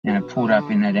pulled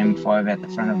up in that M5 at the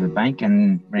front of the bank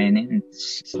and ran in,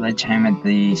 sledgehammered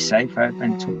the safe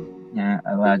open, took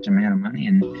a large amount of money,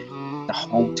 and the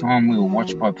whole time we were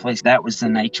watched by police. That was the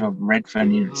nature of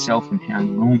Redfern in itself and how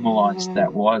normalised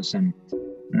that was, and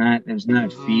no, there was no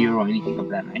fear or anything of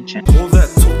that nature. All that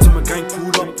talk to my gang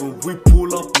pull up, when we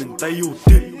pull up, and they all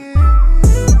dip.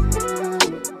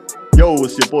 Yo,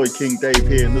 it's your boy King Dave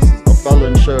here, and this is the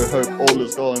Felon Show. Hope all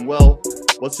is going well.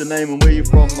 What's your name and where you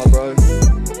from, my bro?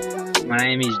 My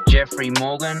name is Jeffrey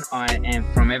Morgan. I am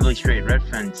from Everly Street,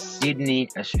 Redfern, Sydney,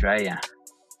 Australia.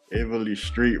 Everly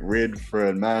Street,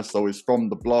 Redfern, man. So he's from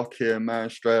the block here, man,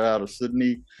 straight out of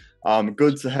Sydney.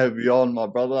 Good to have you on, my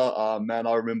brother. Man,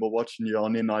 I remember watching you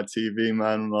on NITV,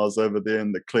 man, when I was over there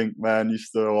in the clink, man.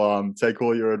 Used to take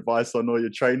all your advice on all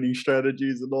your training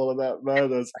strategies and all of that,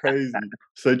 man. That's crazy.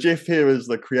 So Jeff here is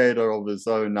the creator of his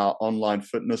own online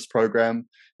fitness program.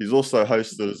 He's also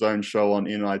hosted his own show on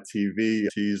NITV.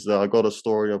 He's got a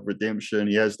story of redemption.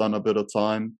 He has done a bit of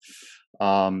time.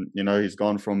 He's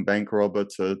gone from bank robber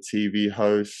to TV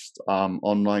host,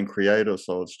 online creator.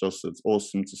 So it's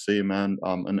awesome to see, man.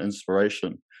 An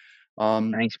inspiration.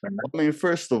 Thanks, man. I mean,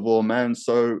 first of all, man.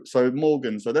 So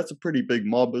Morgan. So that's a pretty big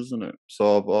mob, isn't it?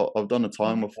 So I've done a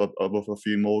time with a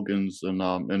few Morgans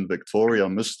in Victoria.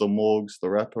 Mr. Morgs, the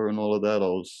rapper, and all of that.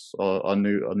 I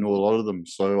knew a lot of them.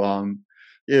 So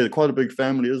yeah, quite a big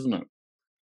family, isn't it?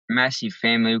 Massive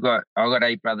family. I got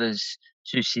 8 brothers,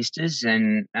 2 sisters,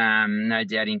 and no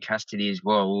doubt in custody as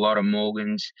well. A lot of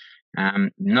Morgans,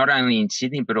 not only in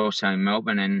Sydney but also in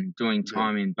Melbourne, and doing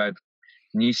time in both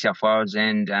New South Wales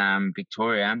and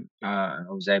Victoria. I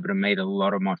was able to meet a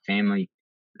lot of my family,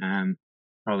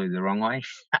 probably the wrong way.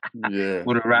 Yeah.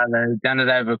 Would have rather done it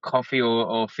over coffee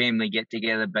or family get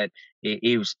together, but it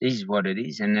is what it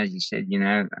is. And as you said,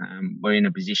 we're in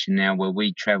a position now where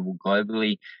we travel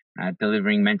globally,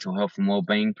 delivering mental health and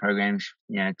wellbeing programs,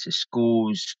 to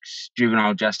schools,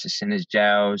 juvenile justice centres,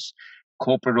 jails,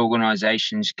 corporate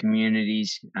organisations,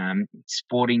 communities,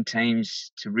 sporting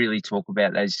teams, to really talk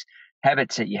about those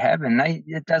habits that you have. And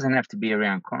it doesn't have to be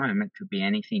around crime. It could be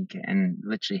anything, and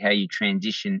literally how you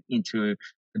transition into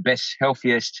the best,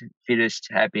 healthiest, fittest,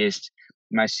 happiest,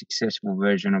 most successful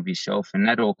version of yourself. And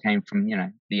that all came from,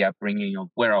 the upbringing of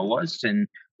where I was and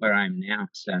where I am now.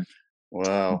 So.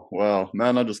 Wow,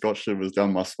 man, I just got shivers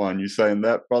down my spine. You saying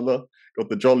that, brother? Got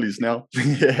the jollies now.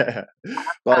 Yeah.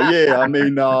 But yeah, I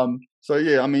mean,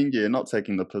 not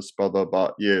taking the piss, brother,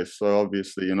 but yeah, so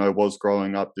obviously, was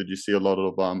growing up, did you see a lot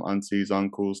of aunties,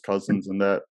 uncles, cousins and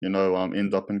that,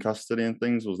 end up in custody and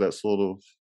things? Was that sort of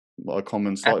a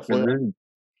common sight for you? Absolutely.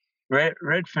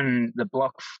 Redfern, the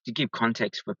block, to give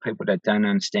context for people that don't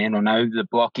understand or know the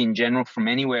block in general from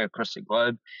anywhere across the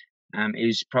globe, it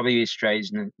was probably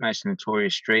Australia's most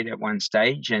notorious street at one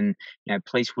stage, and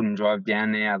police wouldn't drive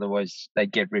down there, otherwise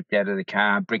they'd get ripped out of the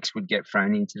car, bricks would get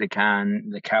thrown into the car,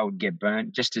 and the car would get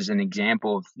burnt, just as an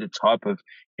example of the type of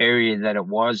area that it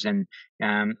was. And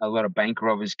a lot of bank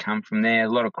robbers come from there, a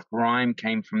lot of crime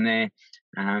came from there.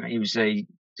 It was a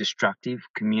destructive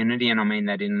community, and I mean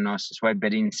that in the nicest way,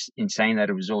 but in saying that,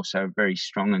 it was also a very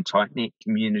strong and tight-knit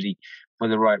community for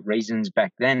the right reasons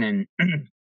back then.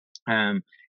 And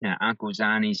uncles,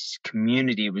 aunties,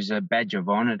 community, it was a badge of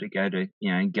honor to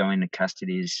go into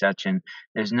custody as such, and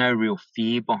there's no real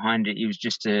fear behind it. It was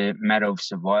just a matter of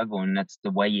survival, and that's the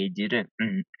way you did it.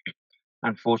 And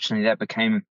unfortunately, that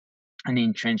became an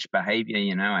entrenched behavior,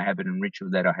 a habit and ritual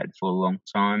that I had for a long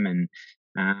time, and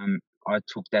I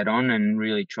took that on and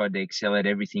really tried to excel at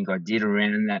everything I did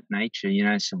around that nature.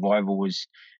 Survival was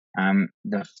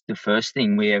the first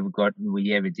thing we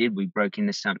ever did. We broke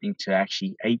into something to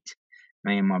actually eat,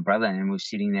 me and my brother, and we were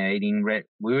sitting there eating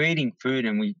we were eating food,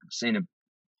 and we seen a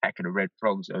packet of red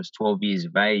frogs. I was 12 years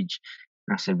of age,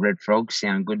 and I said, red frogs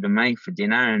sound good to me for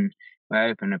dinner. And we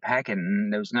opened a packet,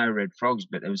 and there was no red frogs,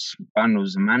 but there was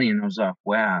bundles of money. And I was like,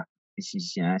 wow, this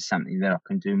is something that I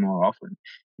can do more often.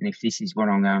 And if this is what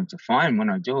I'm going to find when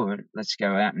I do it, let's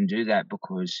go out and do that,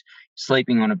 because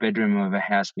sleeping on a bedroom of a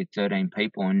house with 13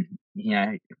 people, and,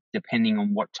 depending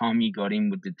on what time you got in,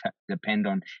 would depend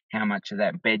on how much of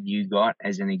that bed you got,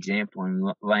 as an example, and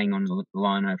laying on the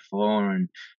lino floor and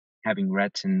having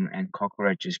rats and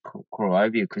cockroaches crawl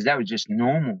over you, because that was just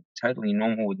normal, totally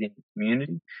normal within the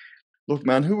community. Look,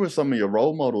 man, who were some of your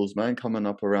role models, man, coming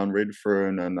up around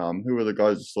Redfern, and who were the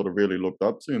guys you sort of really looked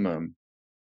up to, man?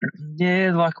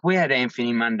 Yeah, like we had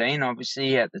Anthony Mundine,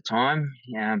 obviously, at the time,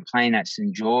 playing at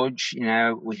St George.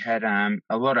 We had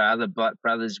a lot of other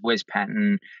brothers, Wes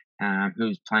Patton, who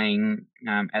was playing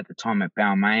at the time at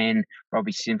Balmain,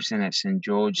 Robbie Simpson at St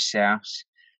George, South.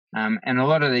 And a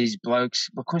lot of these blokes,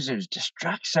 because it was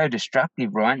so destructive,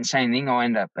 right? And same thing, I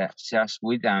end up at South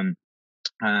with and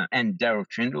Daryl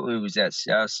Trindle, who was at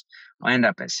South. I end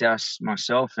up at South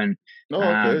myself, and Oh,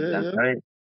 okay, yeah,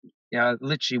 yeah. I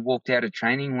literally walked out of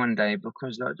training one day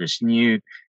because I just knew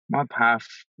my path.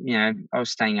 I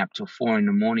was staying up till 4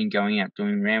 a.m, going out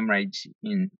doing ram raids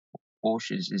in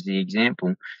Porsches, as the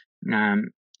example. Um,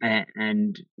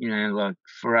 and like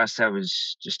for us, that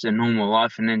was just a normal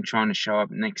life. And then trying to show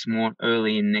up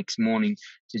early in next morning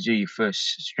to do your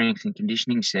first strength and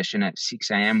conditioning session at 6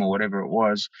 a.m. or whatever it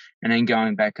was, and then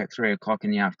going back at 3 o'clock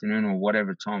in the afternoon or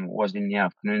whatever time it was in the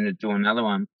afternoon to do another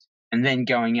one, and then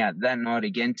going out that night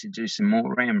again to do some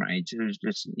more ram raids. It was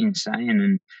just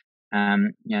insane.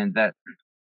 And that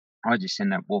I just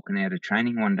ended up walking out of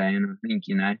training one day, and I think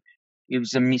it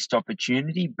was a missed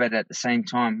opportunity. But at the same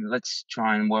time, let's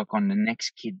try and work on the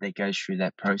next kid that goes through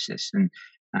that process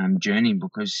and journey,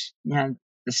 because the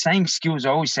same skills. I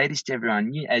always say this to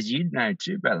everyone, as you know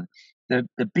too, brother.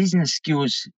 The business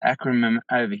skills acronym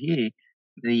over here,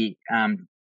 the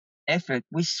effort.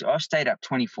 I've stayed up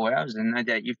 24 hours, and no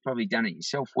doubt you've probably done it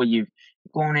yourself, where you've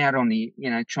gone out on the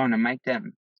trying to make that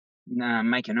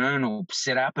make an earn or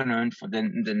set up an earn for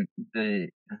the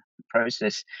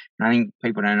process. And I think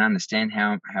people don't understand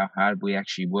how hard we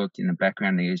actually worked in the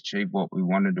background to achieve what we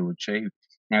wanted to achieve.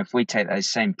 Now, if we take those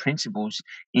same principles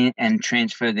and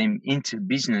transfer them into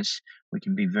business, we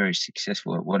can be very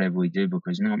successful at whatever we do,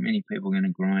 because not many people are going to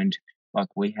grind like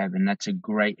we have. And that's a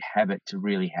great habit to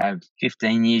really have.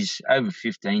 15 years, over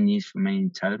 15 years for me in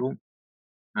total.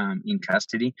 In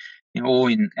custody, or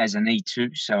as an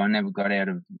E2, so I never got out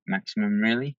of maximum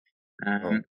really.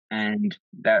 Oh, And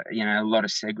that, a lot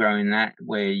of segro in that,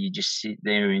 where you just sit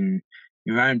there in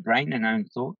your own brain and own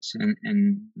thoughts,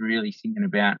 and really thinking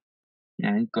about,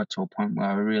 it got to a point where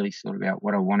I really thought about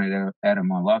what I wanted out of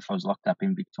my life. I was locked up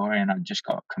in Victoria, and I just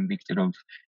got convicted of,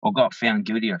 or got found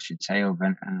guilty, I should say, of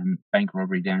a bank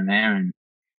robbery down there. And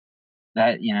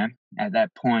that, at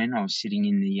that point, I was sitting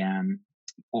in the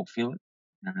Port Phillip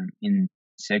in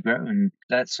Segro, and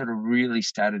that sort of really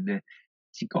started to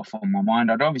tick off on my mind.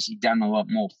 I'd obviously done a lot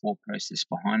more thought process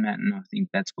behind that, and I think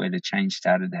that's where the change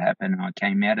started to happen. I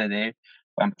came out of there,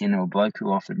 bumped into a bloke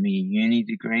who offered me a uni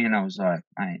degree, and I was like,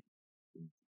 mate,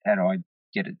 how do I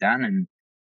get it done? And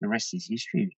the rest is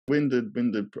history. when did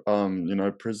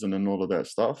prison and all of that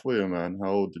start for you, man?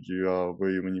 How old were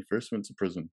you when you first went to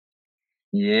prison?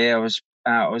 Yeah,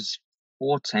 I was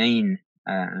 14.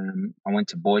 I went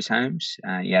to boys' homes,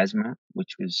 Yasma,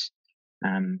 which was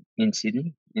in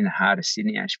Sydney, in the heart of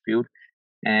Sydney, Ashfield,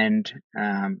 and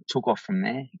took off from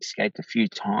there. Escaped a few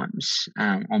times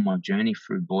on my journey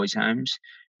through boys' homes.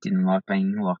 Didn't like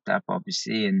being locked up,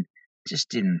 obviously, and just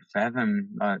didn't fathom.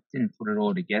 I didn't put it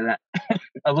all together.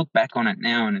 I look back on it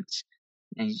now, and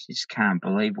you just can't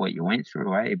believe what you went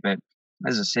through, eh? But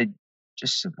as I said,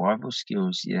 just survival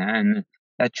skills, and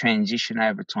that transition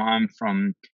over time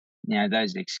from,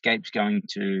 those escapes going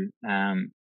to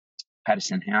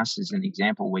Patterson House as an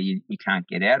example, where you can't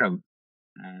get out of.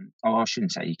 I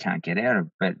shouldn't say you can't get out of,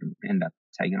 but end up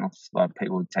taking off, like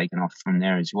people have taken off from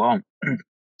there as well.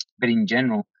 But in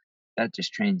general, that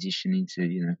just transitioned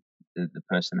into, the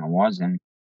person I was. And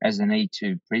as an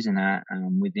E2 prisoner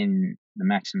within the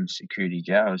maximum security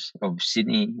jails of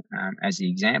Sydney, as the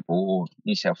example, or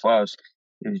New South Wales,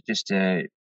 it was just a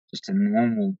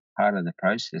normal part of the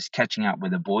process, catching up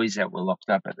with the boys that were locked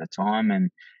up at the time. And,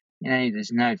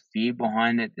 there's no fear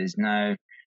behind it. There's no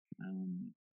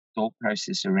thought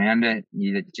process around it.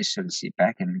 You just sort of sit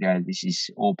back and go, this is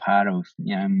all part of,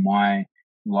 my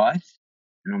life,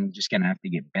 and I'm just going to have to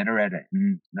get better at it.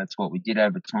 And that's what we did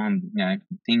over time.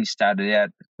 Things started out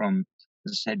from,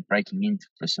 as I said, breaking into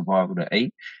for survival to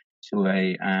eat, to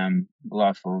a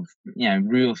life of,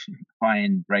 real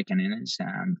high-end breaking inners,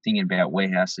 thinking about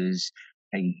warehouses,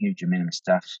 taking huge amount of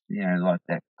stuff, like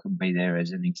that could be there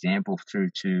as an example, through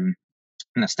to,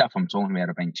 and the stuff I'm talking about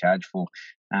I've been charged for,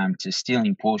 to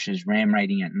stealing Porsches, ram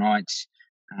raiding at nights,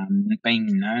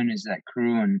 being known as that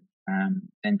crew, and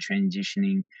then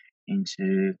transitioning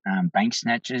into bank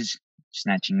snatchers,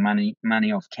 snatching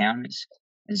money off counters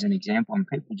as an example. And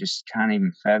people just can't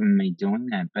even fathom me doing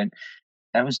that. But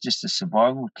that was just the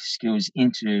survival skills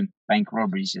into bank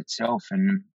robberies itself.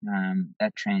 And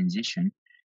that transition,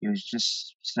 it was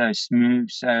just so smooth.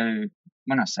 So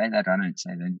when I say that, I don't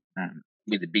say that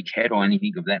with a big head or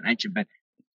anything of that nature, but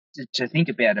to think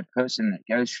about a person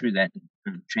that goes through that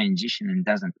transition and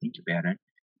doesn't think about it,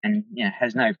 and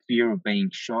has no fear of being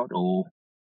shot or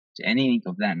to anything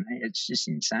of that, mate, it's just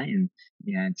insane.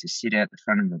 To sit out the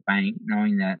front of a bank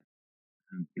knowing that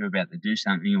you're about to do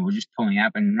something, or just pulling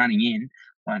up and running in,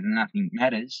 like nothing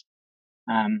matters.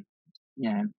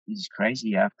 It's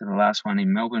crazy. After the last one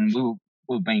in Melbourne, we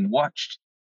were being watched.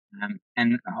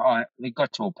 And we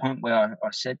got to a point where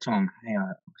I said to him, "Hey,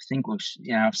 I think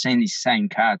I've seen this same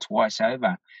car twice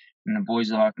over." And the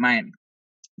boys are like, "Mate,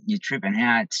 you're tripping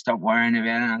out. Stop worrying about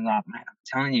it." And I'm like, "Mate, I'm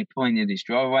telling you, pulling into this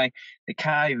driveway. The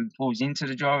car even pulls into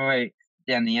the driveway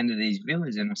down the end of these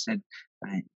villas." And I said,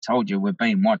 "Mate, told you we're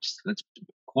being watched. Let's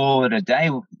call it a day.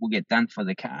 We'll get done for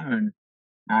the car."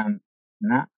 And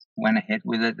no, went ahead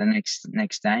with it the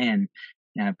next day, and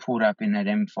pulled up in that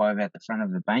M5 at the front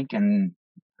of the bank, and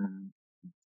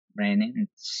ran in and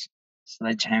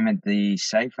sledgehammered the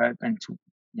safe open, took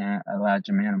a large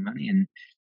amount of money, and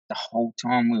the whole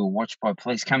time we were watched by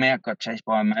police. Come out, got chased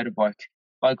by a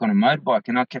bloke on a motorbike,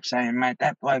 and I kept saying, "Mate,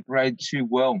 that bloke rode too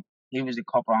well. He was a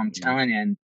copper, I'm telling you."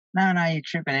 And no, you're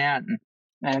tripping out.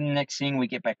 And next thing, we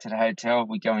get back to the hotel,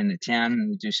 we go into town and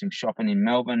we do some shopping in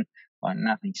Melbourne, like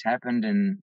nothing's happened,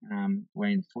 and we're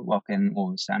in Foot Locker, and all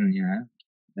of a sudden,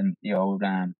 the old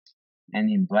man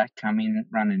in black come in,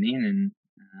 running in, and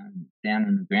down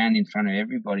on the ground in front of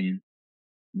everybody. And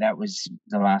that was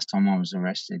the last time I was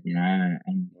arrested,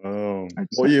 And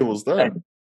what year was that?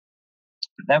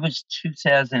 That was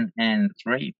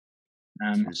 2003.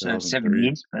 So 7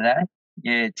 years for that.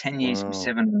 Yeah, 10 years with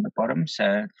 7 on the bottom.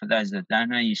 So for those that don't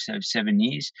know, you serve 7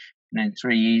 years, and then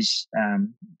 3 years,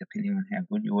 depending on how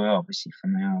good you were. Obviously, for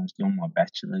me, I was doing my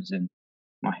bachelor's, and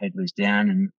my head was down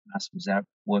and ass was up,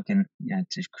 working,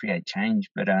 to create change.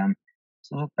 But to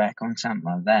look back on something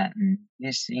like that and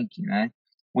just think,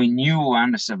 we knew we were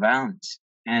under surveillance,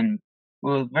 and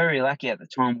we were very lucky at the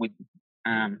time. We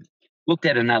looked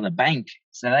at another bank,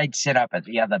 so they'd set up at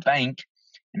the other bank,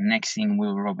 and next thing we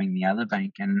were robbing the other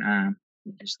bank, and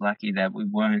we're just lucky that we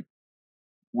weren't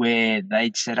where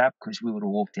they'd set up, because we would have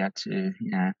walked out to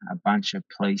a bunch of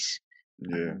police.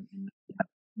 Who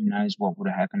knows what would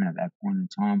have happened at that point in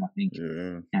time. I think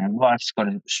life's got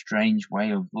a strange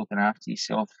way of looking after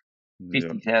yourself.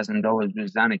 $50,000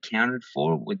 was unaccounted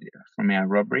for from our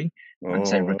robbery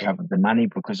once they recovered the money,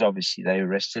 because obviously they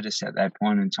arrested us at that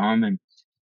point in time. And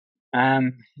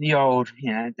the old,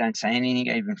 don't say anything.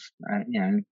 Even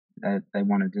they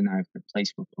wanted to know if the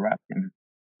police were corrupt, and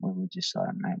we were just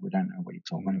like, "Mate, we don't know what you're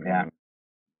talking about."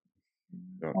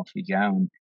 Off we go,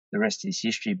 and the rest is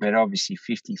history. But obviously,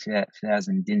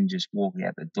 50,000 didn't just walk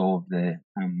out the door of the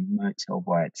motel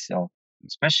by itself.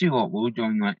 Especially what we were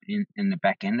doing, like in the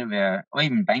back end of or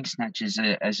even bank snatches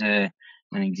as an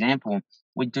example.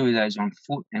 We do those on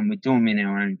foot, and we do them in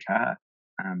our own car.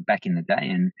 Back in the day,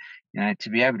 and to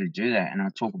be able to do that, and I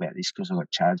talk about this because I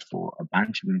got charged for a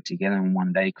bunch of them together in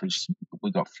one day, because we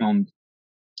got filmed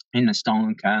in the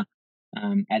stolen car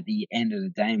at the end of the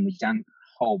day, and we've done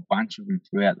a whole bunch of them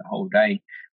throughout the whole day,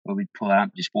 where we'd pull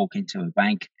up, just walk into a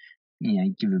bank,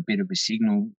 give a bit of a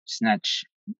signal, snatch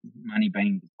money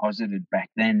being deposited back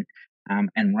then,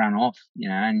 and run off,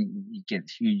 and you get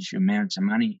huge amounts of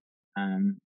money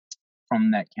from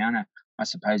that counter. I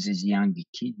suppose as a younger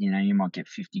kid, you might get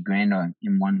 50 grand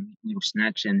in one little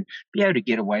snatch, and be able to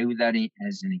get away with that,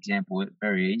 as an example,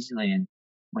 very easily. And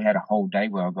we had a whole day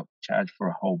where I got charged for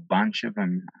a whole bunch of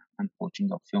them. Unfortunately,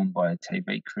 got filmed by a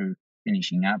TV crew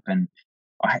finishing up, and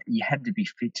you had to be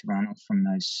fit to run off from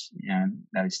those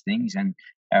things. And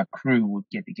our crew would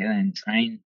get together and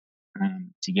train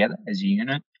together as a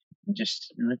unit, and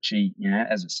just literally,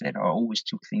 as I said, I always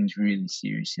took things really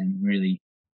serious and really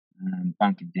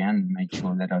bunkered down, and made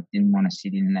sure that I didn't want to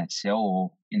sit in that cell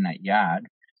or in that yard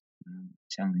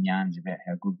telling yarns about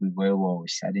how good we were while we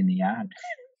sat in the yard.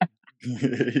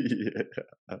 It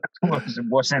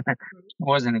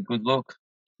wasn't a good look.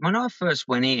 When I first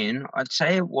went in, I'd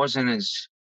say it wasn't as,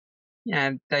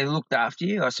 they looked after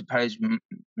you. I suppose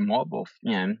mob or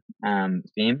family,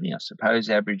 I suppose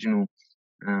Aboriginal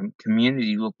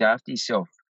community looked after yourself.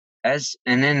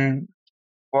 And then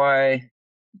by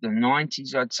the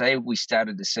 90s, I'd say, we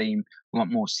started to see a lot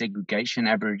more segregation.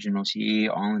 Aboriginals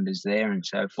here, Islanders there, and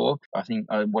so forth. I think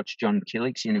I watched John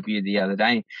Killick's interview the other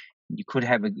day. You could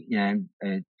have a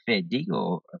fair dig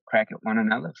or a crack at one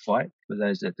another, fight. For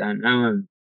those that don't know,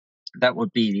 that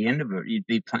would be the end of it. You'd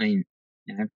be playing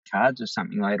cards or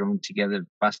something later on together,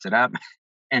 busted up,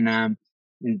 and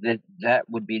that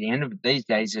would be the end of it. These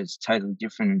days, it's totally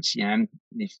different.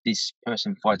 If this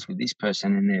person fights with this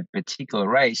person in their particular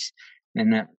race,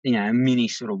 then a mini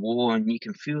sort of war, and you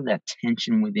can feel that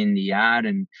tension within the yard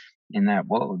and in that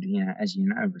world. As you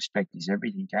know, respect is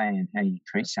everything, and how you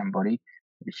treat somebody.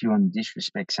 If you want to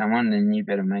disrespect someone, then you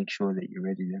better make sure that you're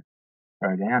ready to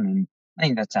throw down. And I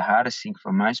think that's the hardest thing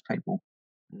for most people.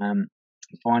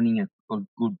 finding a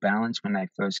good balance when they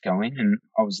first go in, and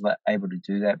I was able to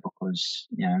do that because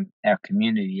our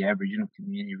community, the Aboriginal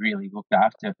community, really looked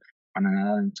after one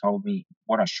another and told me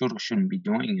what I should or shouldn't be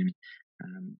doing,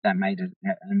 and that made it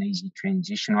an easy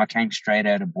transition. I came straight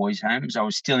out of boys' homes. I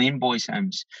was still in boys'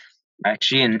 homes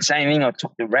actually, and same thing. I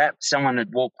took the rap. Someone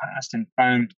had walked past and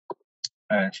thrown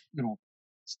a little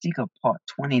sticker pot,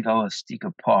 $20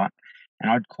 sticker pot,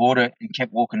 and I'd caught it and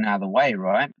kept walking the other way.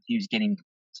 Right, he was getting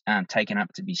taken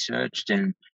up to be searched,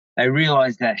 and they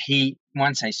realised that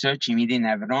once they searched him, he didn't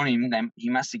have it on him. He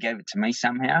must have gave it to me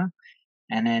somehow,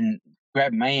 and then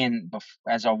grabbed me. And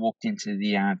as I walked into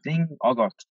the thing,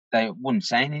 they wouldn't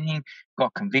say anything,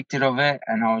 got convicted of it,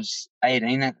 and I was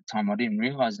 18 at the time. I didn't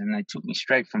realise, and they took me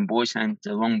straight from boys' home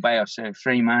to Long Bay. I served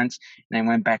 3 months, and then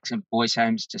went back to boys'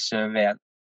 homes to serve out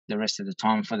the rest of the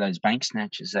time for those bank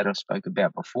snatchers that I spoke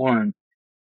about before.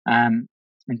 And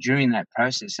during that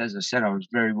process, as I said, I was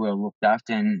very well looked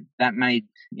after, and that made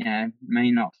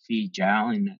me not fear jail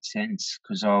in that sense,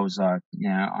 because I was like,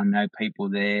 I know people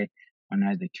there, I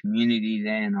know the community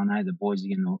there, and I know the boys are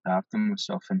going to look after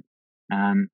myself.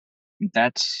 And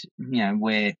that's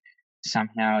where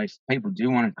somehow, if people do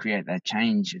want to create that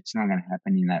change, it's not going to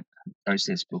happen in that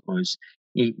process, because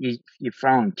you're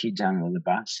throwing kids under the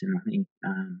bus. And I think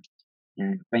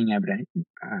being able to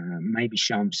maybe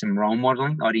show them some role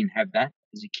modeling. I didn't have that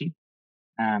as a kid.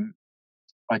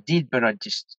 I did, but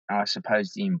I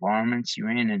suppose the environments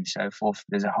you're in and so forth,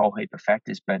 there's a whole heap of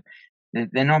factors, but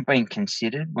they're not being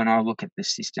considered when I look at the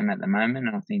system at the moment,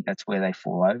 and I think that's where they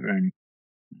fall over, and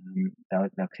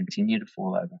they'll continue to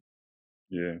fall over.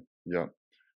 Yeah.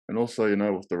 And also,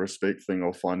 with the respect thing,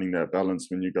 or finding that balance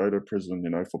when you go to prison,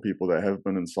 for people that have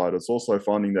been inside, it's also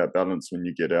finding that balance when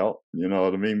you get out, you know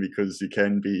what I mean? Because you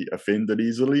can be offended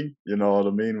easily, you know what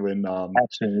I mean? When,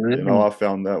 Absolutely. I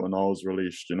found that when I was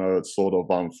released, it's sort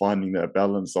of finding that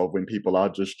balance of when people are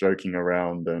just joking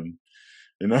around, and,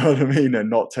 you know what I mean? And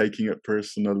not taking it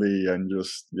personally, and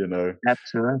just,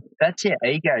 Absolutely. That's your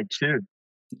ego too.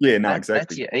 Yeah, no, That's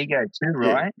exactly. your ego too,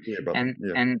 Yeah, right? brother. And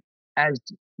Yeah. and as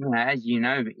in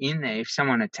there, if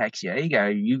someone attacks your ego,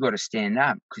 you got to stand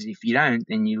up, because if you don't,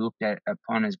 then you're looked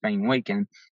upon as being weak. And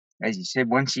as you said,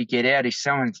 once you get out, if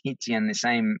someone hits you in the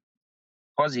same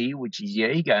posse, which is your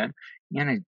ego, you're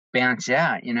gonna bounce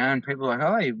out, and people are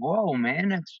like, "Oh, whoa, man,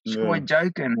 that's quite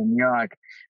joking," and you're like,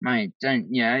 "Mate, don't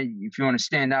if you want to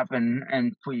stand up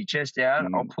and put your chest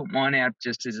out, I'll put mine out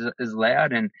just as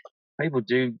loud." And people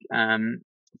do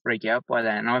freak out by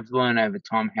that, and I've learned over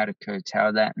time how to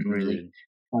curtail that and really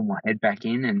pull my head back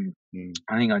in. And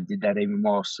I think I did that even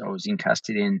whilst I was in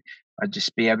custody, and I'd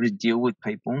just be able to deal with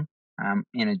people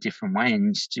in a different way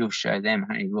and still show them,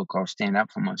 hey, look, I'll stand up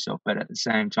for myself, but at the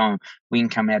same time, we can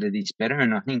come out of this better.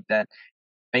 And I think that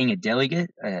being a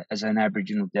delegate, as an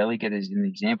Aboriginal delegate, as an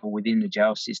example, within the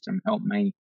jail system, helped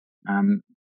me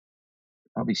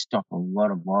probably stop a lot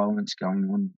of violence going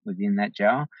on within that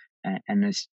jail. And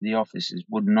the officers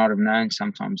would not have known.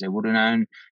 Sometimes they would have known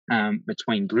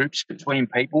between groups, between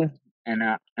people. And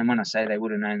when I say they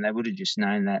would have known, they would have just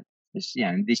known that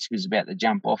this was about to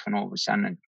jump off, and all of a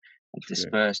sudden it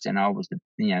dispersed, and I was the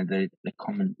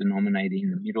common denominator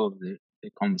in the middle of the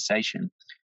conversation.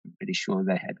 I'm pretty sure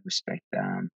they had respect.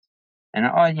 And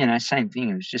I, same thing.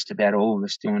 It was just about all of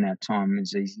us doing our time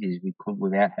as easy as we could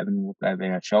without having to look over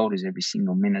our shoulders every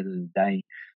single minute of the day.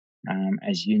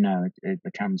 As you know, it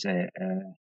becomes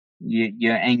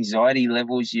your anxiety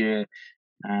levels. You're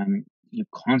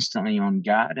constantly on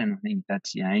guard, and I think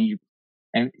that's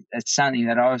and it's something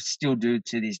that I still do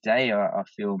to this day. I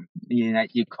feel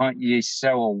you're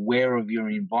so aware of your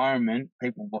environment,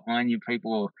 people behind you,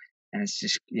 and it's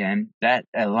just that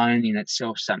alone in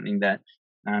itself something that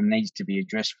needs to be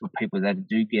addressed for people that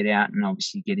do get out and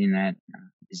obviously get in that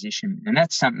position. And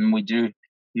that's something we do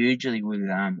hugely with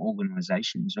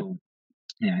organisations, or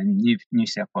New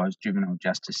South Wales Juvenile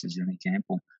Justice as an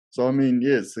example. So, I mean,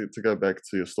 to go back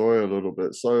to your story a little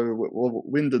bit. So,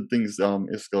 when did things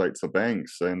escalate to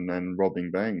banks and robbing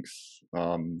banks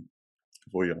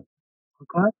for you? I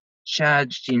got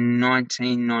charged in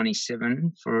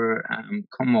 1997 for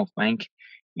Commonwealth Bank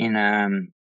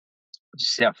in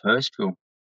South Hurstville.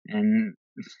 And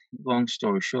long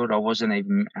story short, I was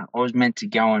meant to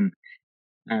go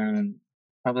and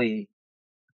probably,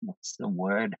 what's the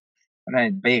word? I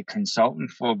don't know, be a consultant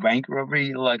for a bank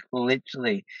robbery, like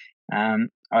literally. I'd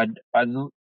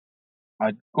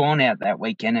gone out that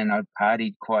weekend and I'd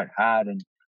partied quite hard, and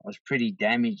I was pretty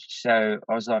damaged. So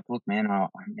I was like, "Look, man,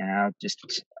 I'll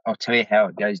tell you how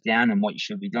it goes down and what you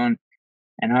should be doing."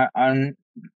 And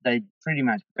they pretty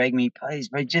much begged me, "Please,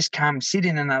 but just come sit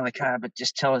in another car, but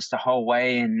just tell us the whole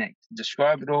way and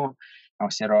describe it all." I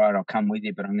said, all right, I'll come with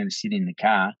you, but I'm going to sit in the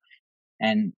car.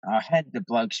 And I had the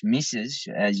bloke's missus,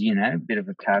 as you know, a bit of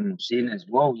a cardinal sin as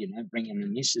well, bringing the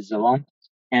missus along.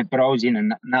 But I was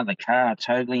in another car,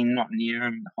 totally not near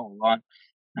him the whole lot.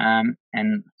 And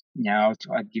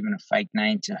I'd given a fake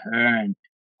name to her, and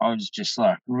I was just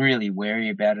like really wary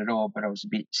about it all. But I was a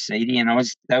bit seedy, and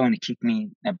they want to kick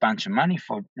me a bunch of money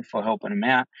for helping them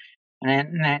out. And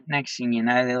then next thing you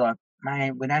know, they're like,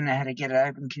 mate, we don't know how to get it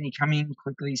open. Can you come in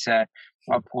quickly? So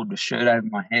I pulled the shirt over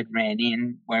my head, ran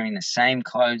in, wearing the same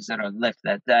clothes that I'd left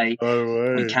that day. No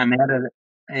We way. came out of it.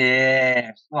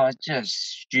 Yeah, well, just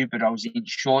stupid. I was in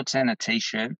shorts and a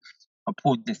T-shirt. I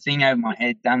pulled the thing over my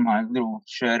head, done my little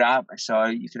shirt up, so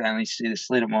you could only see the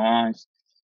slit of my eyes.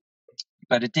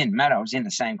 But it didn't matter. I was in the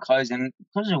same clothes. And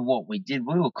because of what we did,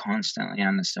 we were constantly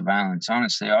under surveillance.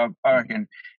 Honestly, I reckon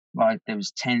like there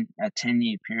was a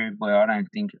 10-year period where I don't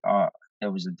think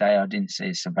there was a day I didn't see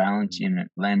a surveillance unit.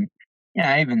 Then,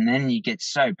 even then you get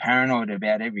so paranoid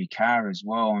about every car as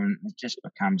well, and it just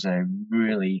becomes a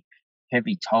really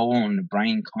heavy toll on the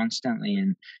brain constantly.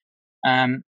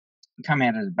 And come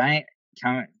out of the bank,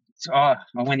 I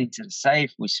went into the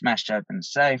safe. We smashed open the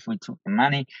safe. We took the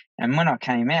money, and when I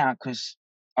came out, because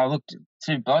I looked,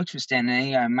 two blokes were standing there.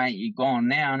 He go, mate, you gone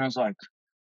now? And I was like,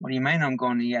 what do you mean I'm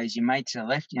gone? He goes, your mate to the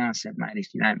left. I said, mate,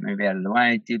 if you don't move out of the way,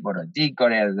 I did what I did,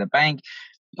 got out of the bank,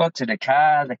 got to the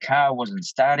car. The car wasn't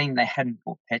starting. They hadn't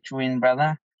put petrol in,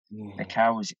 brother. The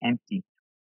car was empty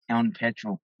on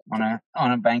petrol on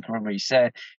a bank robbery. So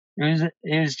it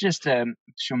was just a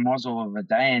schmozzle of a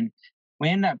day, and we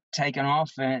ended up taking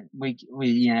off, and we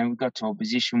got to a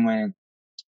position where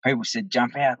people said,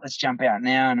 jump out, let's jump out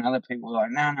now. And other people were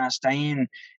like, no, stay in.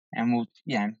 And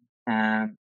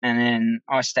and then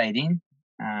I stayed in.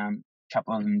 A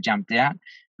couple of them jumped out.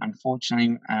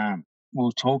 Unfortunately, we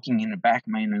were talking in the back,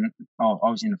 I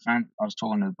was in the front. I was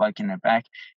talking to the bloke in the back.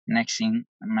 Next thing,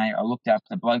 mate, I looked up,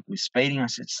 the bloke was speeding. I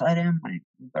said, slow down, mate.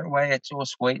 We got away. It's all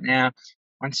sweet now.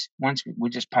 Once we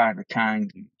just park the car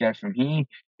and go from here.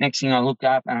 Next thing I look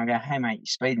up and I go, hey, mate, you're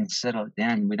speeding, settle it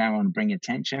down. We don't want to bring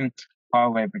attention.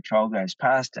 Highway patrol goes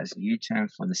past, does a U-turn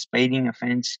for the speeding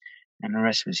offence, and the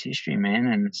rest was history, man.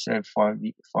 And served 5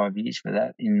 years for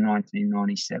that in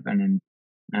 1997,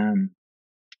 and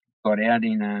got out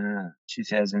in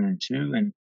 2002,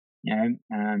 and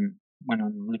went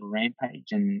on a little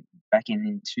rampage, and back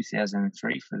in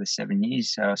 2003 for the 7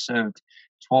 years. So I served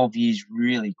 12 years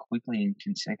really quickly and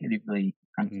consecutively,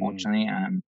 unfortunately.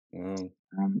 Wow.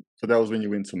 So that was when you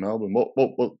went to Melbourne.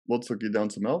 What took you down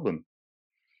to Melbourne?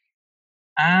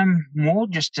 More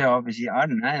just to obviously, I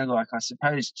don't know, like I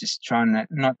suppose just trying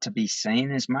not to be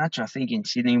seen as much. I think in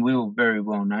Sydney we were very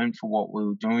well known for what we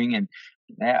were doing, and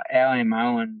our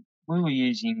MO, and we were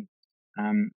using,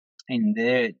 in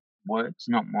their words,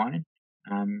 not mine,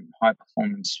 high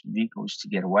performance vehicles to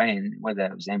get away, and whether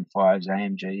it was M5s,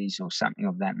 AMGs, or something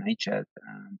of that nature.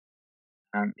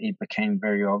 It became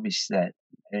very obvious that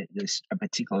there's a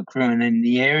particular crew, and then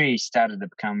the area started to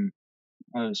become,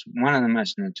 it was one of the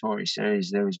most notorious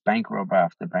areas. There was bank robber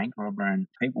after bank robber, and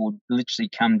people would literally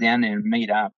come down there and meet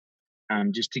up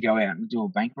just to go out and do a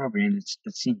bank robbery. And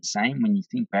it's insane when you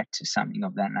think back to something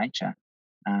of that nature.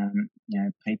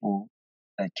 People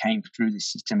that came through the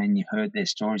system, and you heard their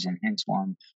stories, and hence why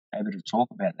I'm able to talk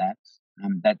about that,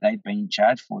 that they'd been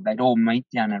charged for. They'd all meet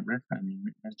down at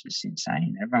Redfern. It's just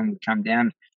insane. Everyone would come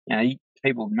down.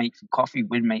 People would meet for coffee.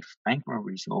 We'd meet for bank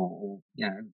robberies or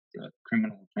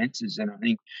criminal offences. And I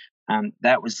think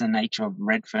that was the nature of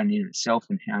Redfern in itself,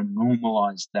 and how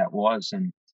normalised that was.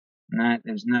 And no,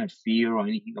 there was no fear or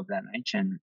anything of that nature.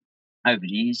 And over the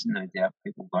years, no doubt,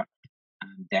 people got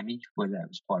damage, whether it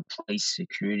was by police,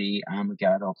 security, armour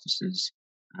guard officers,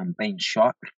 being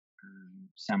shot,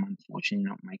 some unfortunately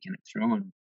not making it through.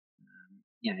 And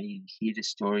you hear the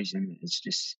stories, and it's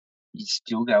just, you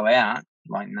still go out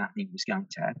like nothing was going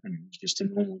to happen. It's just a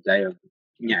normal day of,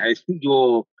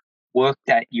 your work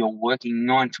day, your working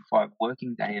 9 to 5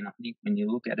 working day. And I think when you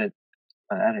look at it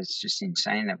like that, it's just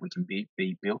insane that we can be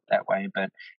built that way. But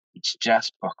it's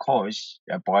just because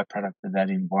a byproduct of that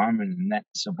environment and that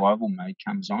survival mode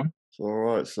comes on. All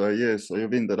right. So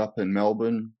you've ended up in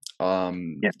Melbourne,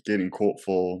 getting caught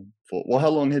for well, how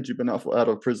long had you been out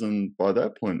of prison by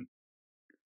that point?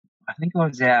 I think I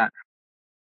was out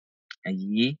a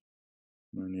year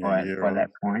by Right.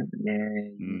 that point.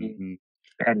 Mm-hmm.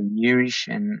 About a yearish,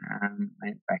 and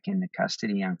went back into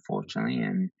custody, unfortunately.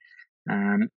 And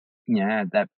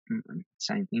that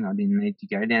same thing. I didn't need to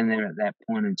go down there at that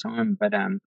point in time, but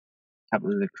a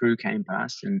couple of the crew came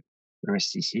past, and the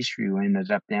rest is history. We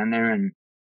ended up down there, and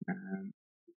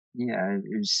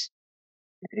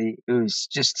it was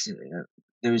just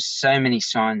there was so many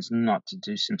signs not to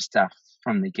do some stuff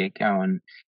from the get-go, and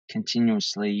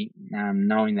continuously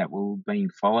knowing that we were being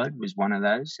followed was one of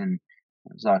those. And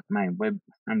it was like, mate, we're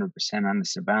 100% under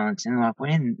surveillance. And like, we're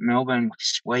in Melbourne,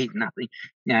 sweet, nothing,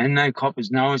 no coppers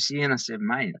know us here. And I said,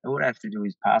 mate, all I have to do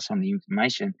is pass on the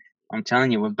information. I'm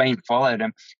telling you, we're being followed.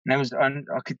 And there was, I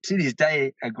could to this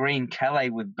day, a green Calais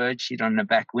with bird shit on the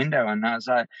back window. And I was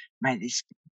like, mate, this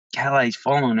Calais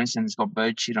following us, and it's got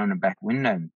bird shit on the back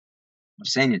window. I've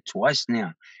seen it twice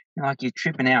now. Like, you're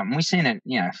tripping out. And we've seen it,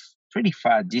 pretty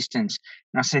far distance.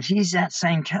 And I said, here's that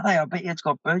same Calais. I bet you it's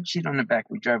got bird shit on the back.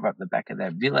 We drove up the back of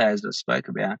that villa, as I spoke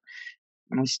about,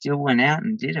 and we still went out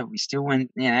and did it. We still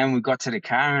went, and we got to the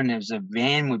car, and there was a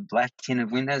van with black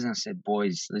tinted windows. And I said,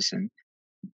 boys, listen,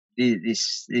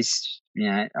 this,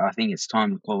 I think it's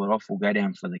time to call it off. We'll go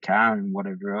down for the car and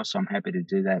whatever else. I'm happy to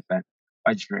do that, but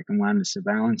I just reckon we're under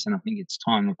surveillance, and I think it's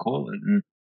time to call it.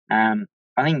 And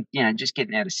I think, just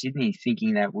getting out of Sydney,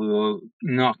 thinking that we were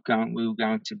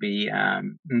going to be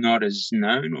not as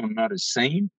known or not as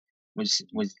seen, was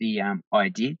the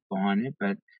idea behind it.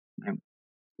 But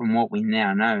from what we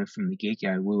now know from the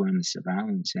get-go, we were under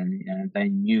surveillance, and they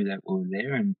knew that we were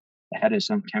there, and they had us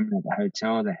on camera at the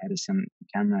hotel. They had us on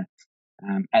camera.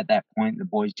 At that point, the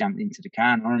boys jumped into the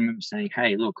car, and I remember saying,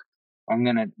 hey, look, I'm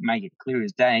going to make it clear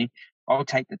as day. I'll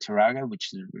take the Tarago,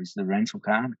 which is the rental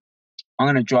car. I'm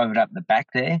going to drive it up the back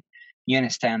there. You're going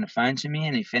to stay on the phone to me,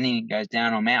 and if anything goes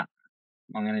down, I'm out.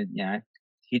 I'm going to,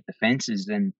 hit the fences.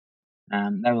 And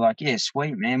they were like, yeah,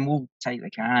 sweet, man, we'll take the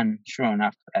car. And sure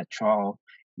enough, at trial,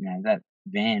 that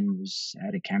van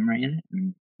had a camera in it,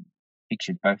 and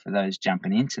pictured both of those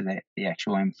jumping into the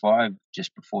actual M5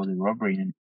 just before the robbery,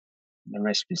 and the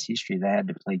rest was history. They had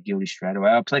to plead guilty straight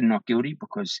away. I pleaded not guilty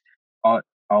because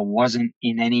I wasn't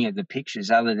in any of the pictures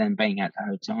other than being at the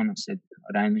hotel, and I said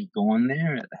I'd only gone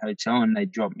there at the hotel, and they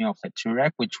dropped me off at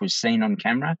Toorak, which was seen on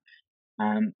camera.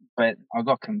 But I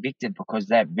got convicted because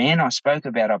that van I spoke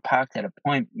about, I parked at a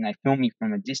point, and they filmed me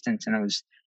from a distance, and it was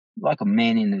like a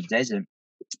man in the desert.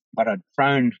 But I'd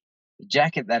thrown the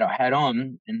jacket that I had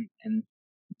on, and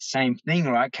same thing,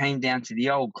 right? Came down to the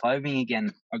old clothing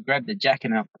again. I grabbed the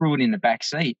jacket and I threw it in the back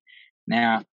seat.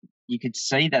 Now, you could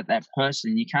see that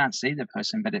person, you can't see the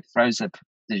person, but it throws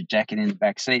the jacket in the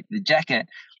back seat. The jacket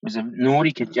was a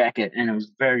Nautica jacket, and it was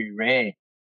very rare.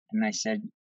 And they said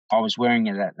I was wearing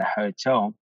it at the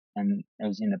hotel, and it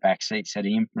was in the back seat. So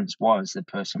the inference was the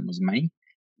person was me.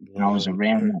 And I was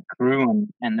around that crew,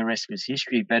 and the rest was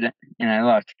history. But,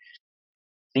 like,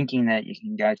 thinking that you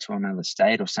can go to another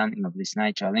state or something of this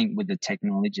nature, I think with the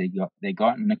technology they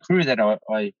got, and the crew that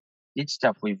I did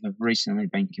stuff with have recently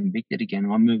been convicted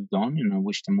again. I moved on, and I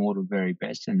wish them all the very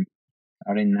best, and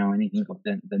I didn't know anything of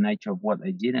the nature of what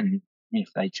they did, and if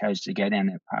they chose to go down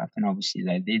that path, and obviously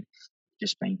they did,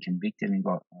 just been convicted and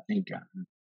got, I think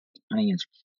it's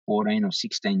 14 or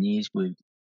 16 years with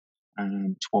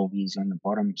 12 years on the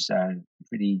bottom, so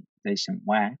pretty decent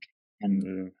whack.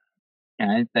 And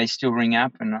they still ring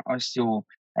up, and I still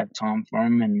have time for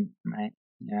them. And mate,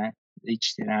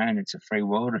 each their own. It's a free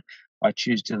world. I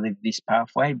choose to live this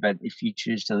pathway, but if you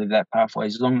choose to live that pathway,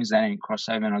 as long as they don't cross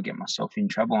over and I get myself in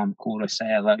trouble, I'm cool to say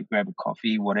hello, grab a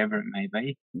coffee, whatever it may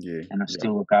be. Yeah. And I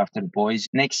still look after the boys.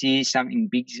 Next year, something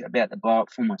big's about to blow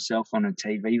up for myself on a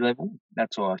TV level.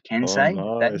 That's all I can say.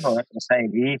 Nice. I have to say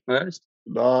it here first.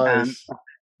 Nice.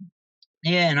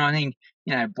 And I think,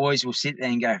 boys will sit there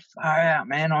and go, far out,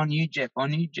 man, on you, Jeff.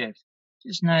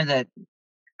 Just know that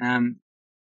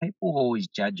people always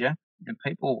judge you, and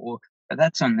but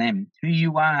that's on them. Who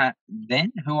you are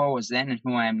then, who I was then, and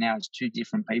who I am now is two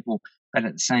different people. But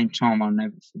at the same time, I'll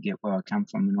never forget where I come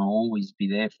from, and I'll always be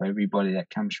there for everybody that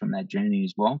comes from that journey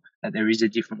as well. That there is a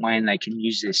different way, and they can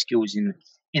use their skills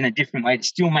in a different way to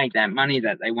still make that money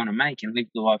that they want to make and live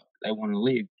the life that they want to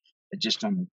live. But just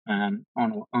on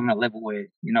a level where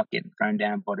you're not getting thrown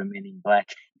down by the men in black.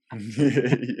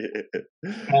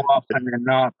 More often than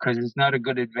not, because it's not a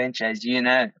good adventure, as you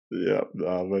know. Yeah,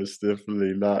 most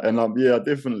definitely not. And I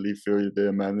definitely feel you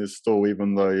there, man. There's still,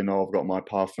 even though I've got my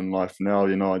path in life now,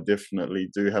 I definitely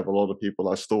do have a lot of people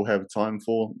I still have time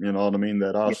for. You know what I mean?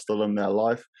 That are still in their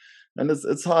life. And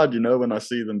it's hard, when I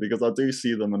see them, because I do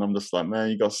see them and I'm just like, man,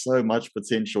 you got so much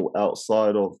potential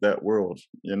outside of that world.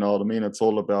 You know what I mean? It's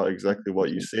all about exactly what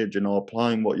you said,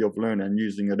 applying what you've learned and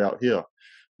using it out here.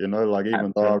 Like,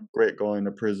 even though I regret going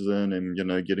to prison and,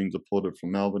 getting deported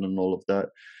from Melbourne and all of that,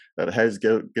 that has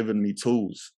given me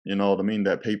tools,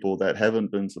 that people that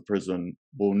haven't been to prison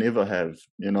will never have,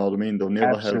 They'll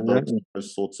never have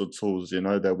those sorts of tools,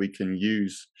 that we can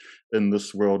use in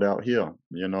this world out here.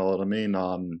 You know what I mean?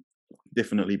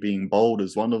 definitely being bold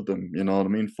is one of them. You know what I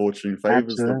mean? Fortune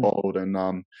favors the Absolutely. bold, and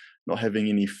not having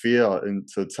any fear and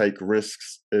to take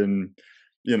risks in,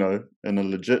 you know, in a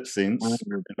legit sense.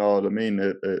 100. You know what I mean?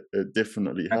 It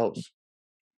definitely helps.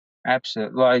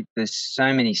 Absolutely. Like, there's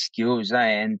so many skills,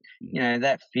 and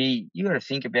that fear. You got to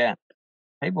think about.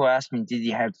 People ask me, "Did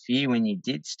you have fear when you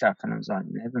did stuff?" And I was like,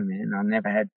 "Never, man. I never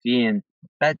had fear." And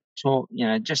that taught,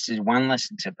 just as one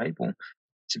lesson to people,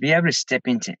 to be able to step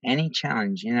into any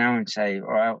challenge, and say, "All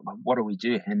right, what do we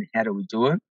do, and how do we do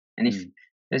it?" And if Mm,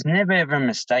 there's never ever a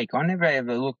mistake, I never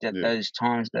ever looked at yeah. those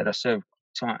times that I served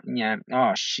time.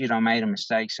 Oh shit, I made a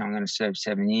mistake, so I'm going to serve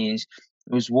 7 years.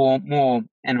 It was more,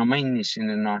 and I mean this in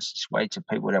the nicest way to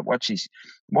people that watch this.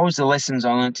 What was the lessons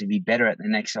I learned to be better at the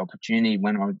next opportunity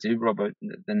when I do rob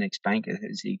the next bank,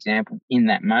 as the example, in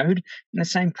that mode? And the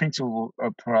same principle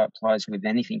applies with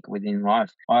anything within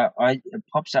life. It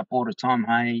pops up all the time.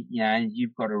 Hey,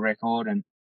 you've got a record, and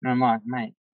I'm like,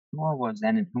 mate, who I was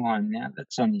then and who I am now.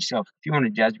 That's on yourself. If you want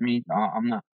to judge me, I'm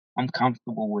not. I'm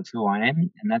comfortable with who I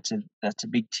am, and that's a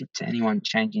big tip to anyone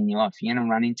changing your life. You're gonna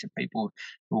run into people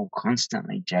who will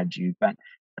constantly judge you, but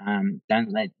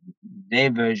don't let their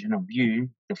version of you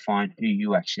define who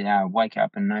you actually are. Wake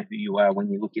up and know who you are when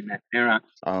you look in that mirror.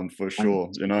 For And sure,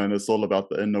 you know, and it's all about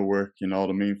the inner work, you know what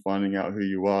I mean, finding out who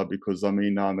you are, because I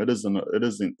mean,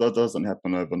 that doesn't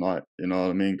happen overnight, you know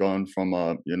what I mean, going from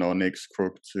an ex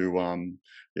crook to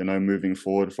moving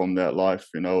forward from that life,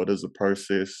 you know, it is a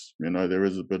process, you know, there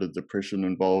is a bit of depression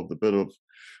involved, a bit of,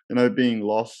 being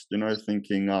lost, you know,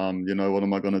 thinking, what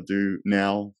am I gonna do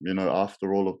now, you know,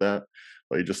 after all of that,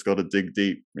 but you just got to dig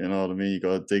deep, you know what I mean, you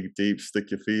got to dig deep,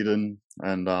 stick your feet in,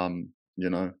 and you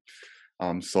know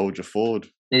soldier forward.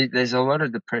 there's a lot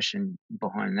of depression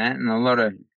behind that, and a lot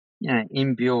of Mm,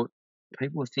 inbuilt.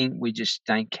 People think we just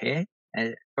don't care,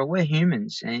 but we're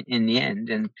humans in the end.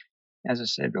 And as I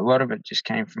said, a lot of it just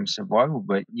came from survival.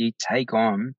 But you take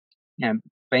on,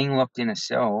 being locked in a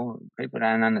cell. People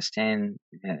don't understand.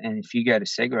 And if you go to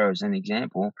Segro as an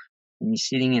example, and you're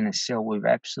sitting in a cell with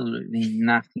absolutely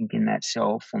nothing in that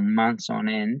cell for months on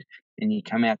end, and you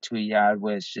come out to a yard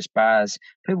where it's just bars,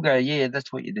 people go, "Yeah,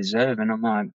 that's what you deserve." And I'm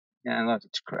like, like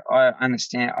I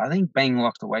understand. I think being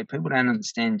locked away, people don't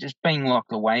understand. Just being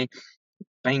locked away,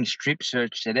 being strip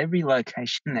searched at every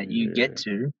location that you get yeah,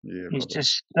 to yeah, is brother.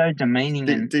 just so demeaning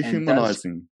and does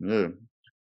Dehumanizing. Yeah,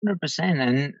 100%.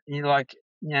 And you're like,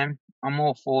 I'm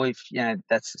all for if,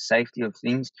 that's the safety of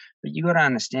things, but you got to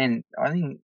understand, I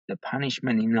think the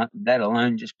punishment in that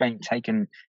alone, just being taken,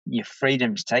 your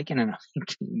freedom's taken. And I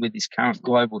think with this current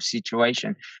global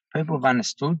situation, people have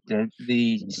understood the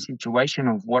yeah, situation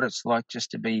of what it's like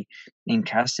just to be in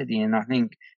custody. And I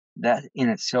think that in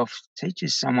itself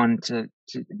teaches someone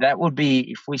that would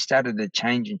be, if we started to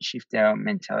change and shift our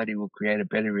mentality, will create a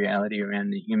better reality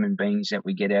around the human beings that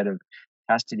we get out of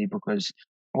custody, because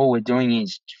all we're doing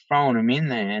is throwing them in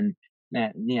there, and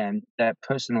that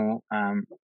personal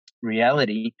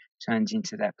reality turns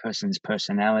into that person's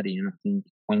personality. And I think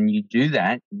when you do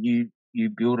that, you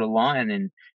build a lion, and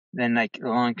then the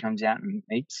lion comes out and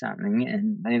eats something,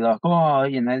 and they're like, "Oh,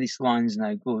 this lion's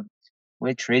no good."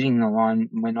 We're treating the lion,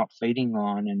 we're not feeding the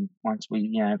lion, and once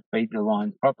we feed the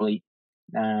lion properly,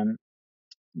 um,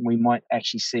 we might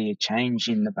actually see a change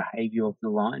in the behavior of the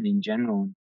lion in general.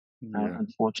 yeah,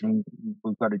 Unfortunately,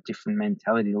 we've got a different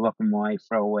mentality. Lock them away,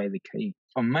 throw away the key.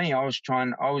 For me, I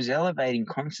was elevating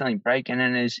constantly, breaking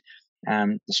in as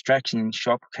distraction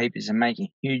shopkeepers and making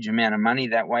a huge amount of money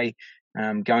that way.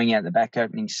 Going out the back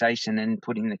opening station and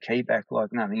putting the key back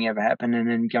like nothing ever happened, and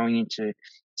then going into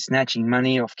snatching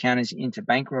money off counters into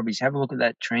bank robberies. Have a look at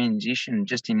that transition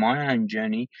just in my own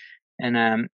journey.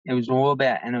 And it was all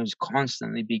about, and it was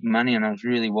constantly big money, and I was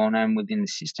really well known within the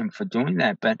system for doing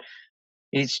that. But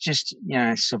it's just,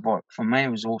 survival. For me,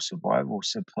 it was all survival.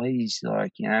 So please,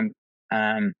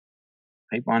 um,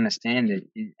 people understand it.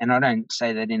 And I don't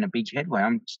say that in a big headway.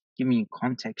 I'm just giving you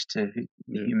context to who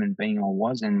the yeah, human being I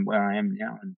was and where I am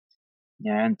now. And,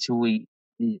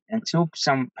 until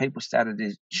some people started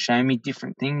to show me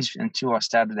different things, until I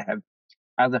started to have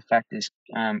other factors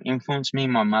influence me,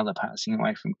 my mother passing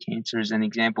away from cancer as an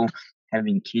example,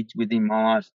 having kids within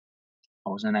my life,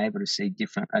 I wasn't able to see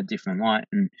a different light,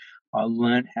 and I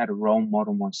learned how to role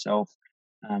model myself.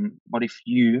 What if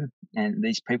you and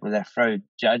these people that throw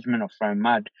judgment or throw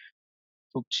mud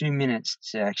took 2 minutes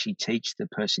to actually teach the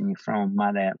person you're throwing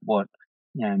mud at what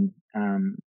you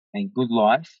know a good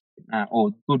life or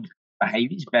good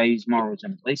behaviors, values, morals,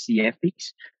 and beliefs, the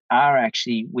ethics are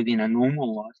actually within a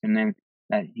normal life, and then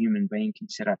that human being can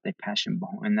set up their passion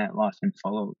behind that life and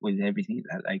follow it with everything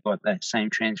that they got, that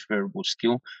same transferable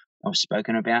skill I've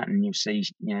spoken about, and you'll see,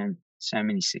 so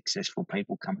many successful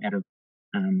people come out of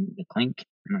the clink,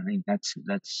 and I think that's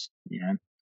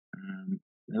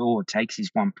all it takes is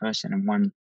one person and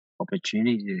one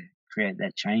opportunity to create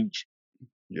that change.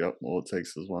 Yep, all it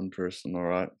takes is one person, all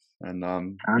right. And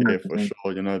yeah, for 100%.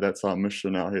 sure, that's our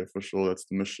mission out here for sure. That's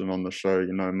the mission on the show,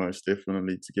 most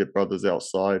definitely, to get brothers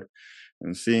outside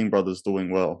and seeing brothers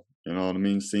doing well. You know what I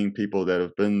mean? Seeing people that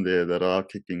have been there, that are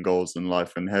kicking goals in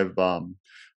life and have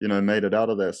made it out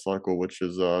of that cycle, which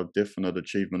is a definite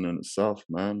achievement in itself,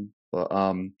 man. But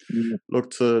Yeah. look,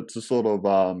 to sort of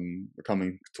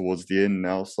coming towards the end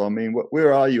now. So I mean,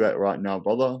 where are you at right now,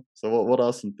 brother? So what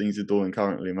are some things you're doing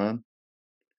currently, man?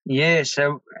 Yeah,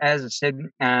 so as I said,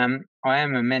 I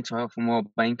am a mental health and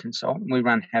wellbeing consultant. We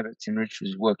run habits and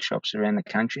rituals workshops around the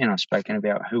country, and I've spoken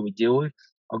about who we deal with.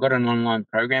 I got an online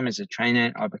program as a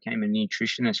trainer. I became a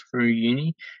nutritionist through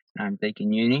uni,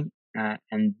 Deakin Uni,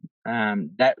 and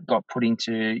that got put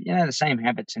into the same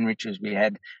habits and rituals we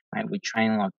had. We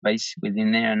train like beasts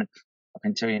within there, and I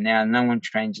can tell you now, no one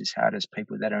trains as hard as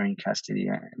people that are in custody,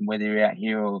 whether you're out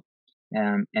here or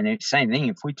and it's the same thing.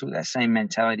 If we took that same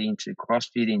mentality into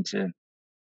CrossFit, into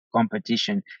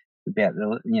competition, about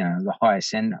the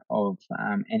highest end of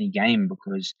any game,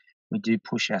 because we do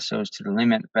push ourselves to the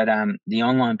limit. But the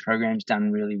online program's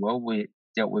done really well. We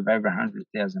dealt with over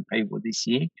 100,000 people this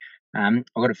year. I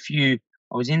got a few.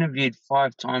 I was interviewed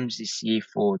 5 times this year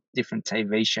for different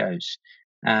TV shows.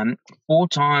 4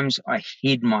 times I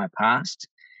hid my past.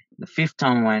 The 5th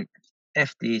time I went,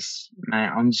 F this, mate,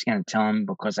 I'm just going to tell them,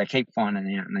 because they keep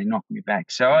finding out and they knock me back.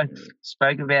 So I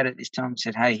spoke about it this time,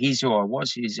 said, hey, here's who I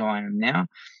was, here's who I am now.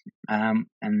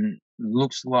 And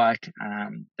looks like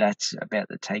that's about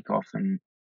to take off, and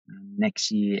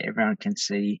next year everyone can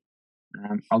see.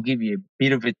 I'll give you a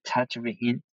bit of a touch of a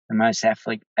hint. The most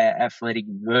athletic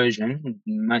version,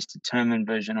 the most determined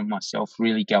version of myself,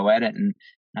 really go at it.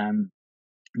 And,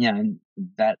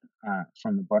 that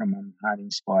from the bottom of my heart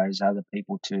inspires other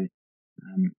people to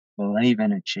believe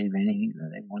and achieve anything that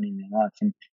they want in their life.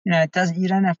 And you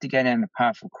don't have to go down the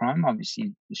path of crime.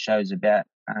 Obviously, the show's about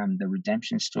the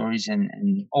redemption stories and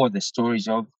or the stories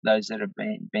of those that have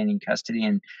been in custody.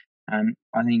 And I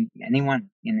think anyone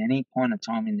in any point of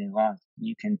time in their life,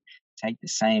 you can take the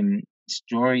same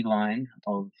storyline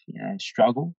of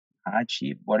struggle,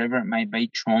 hardship, whatever it may be,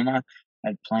 trauma.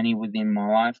 Had plenty within my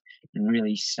life, and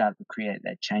really start to create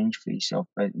that change for yourself.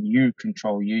 But you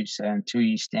control you. So until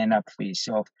you stand up for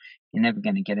yourself, you're never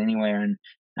going to get anywhere.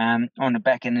 And on the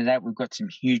back end of that, we've got some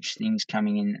huge things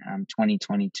coming in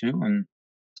 2022, and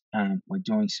we're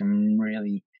doing some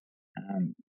really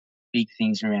big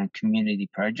things around community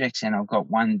projects. And I've got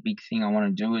one big thing I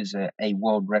want to do is a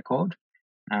world record.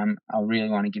 I really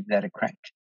want to give that a crack.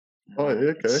 Oh,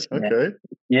 okay.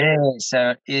 Yeah,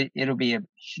 so it'll be a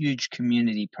huge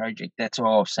community project. That's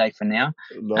all I'll say for now.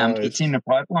 Nice. It's in the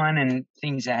pipeline, and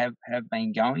things have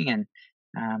been going.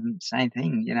 And same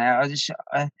thing, I'd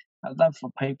love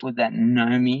for people that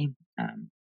know me,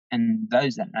 and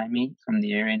those that know me from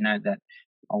the area know that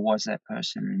I was that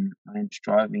person, and I am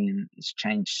striving, and it's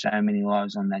changed so many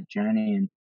lives on that journey. And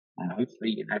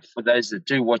hopefully, for those that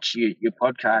do watch your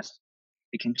podcast,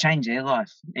 it can change their life,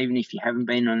 even if you haven't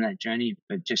been on that journey.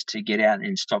 But just to get out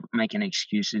and stop making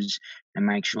excuses and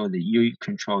make sure that you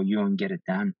control you and get it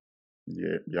done.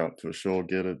 Yeah, for sure.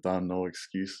 Get it done. No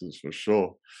excuses, for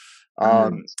sure.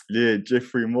 Um, Yeah,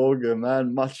 Jeffrey Morgan,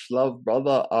 man, much love,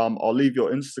 brother. I'll leave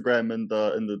your Instagram in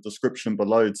the description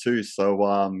below too. So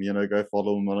go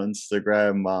follow him on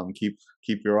Instagram.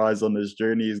 Keep your eyes on his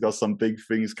journey. He's got some big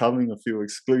things coming, a few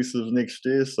exclusives next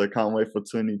year. So can't wait for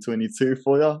 2022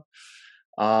 for you.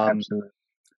 Absolutely.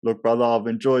 Look, brother, I've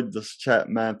enjoyed this chat,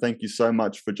 man. Thank you so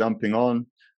much for jumping on,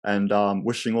 and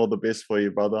wishing all the best for you,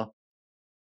 brother.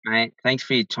 Mate, thanks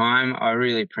for your time. I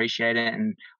really appreciate it.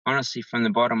 And honestly, from the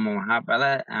bottom of my heart,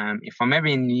 brother, if I'm ever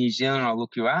in New Zealand, I'll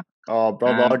look you up. Oh,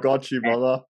 brother, I got you,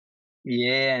 brother.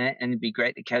 Yeah, and it'd be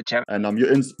great to catch up. And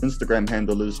your Instagram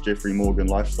handle is Jeffrey Morgan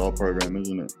Lifestyle Program,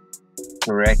 isn't it?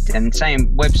 Correct. And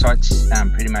same website's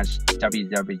pretty much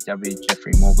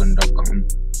www.jeffreymorgan.com.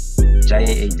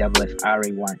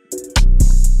 JEFFREY.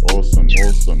 Awesome.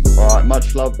 All right,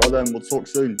 much love, brother, and we'll talk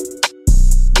soon.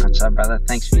 Much love, brother.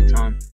 Thanks for your time.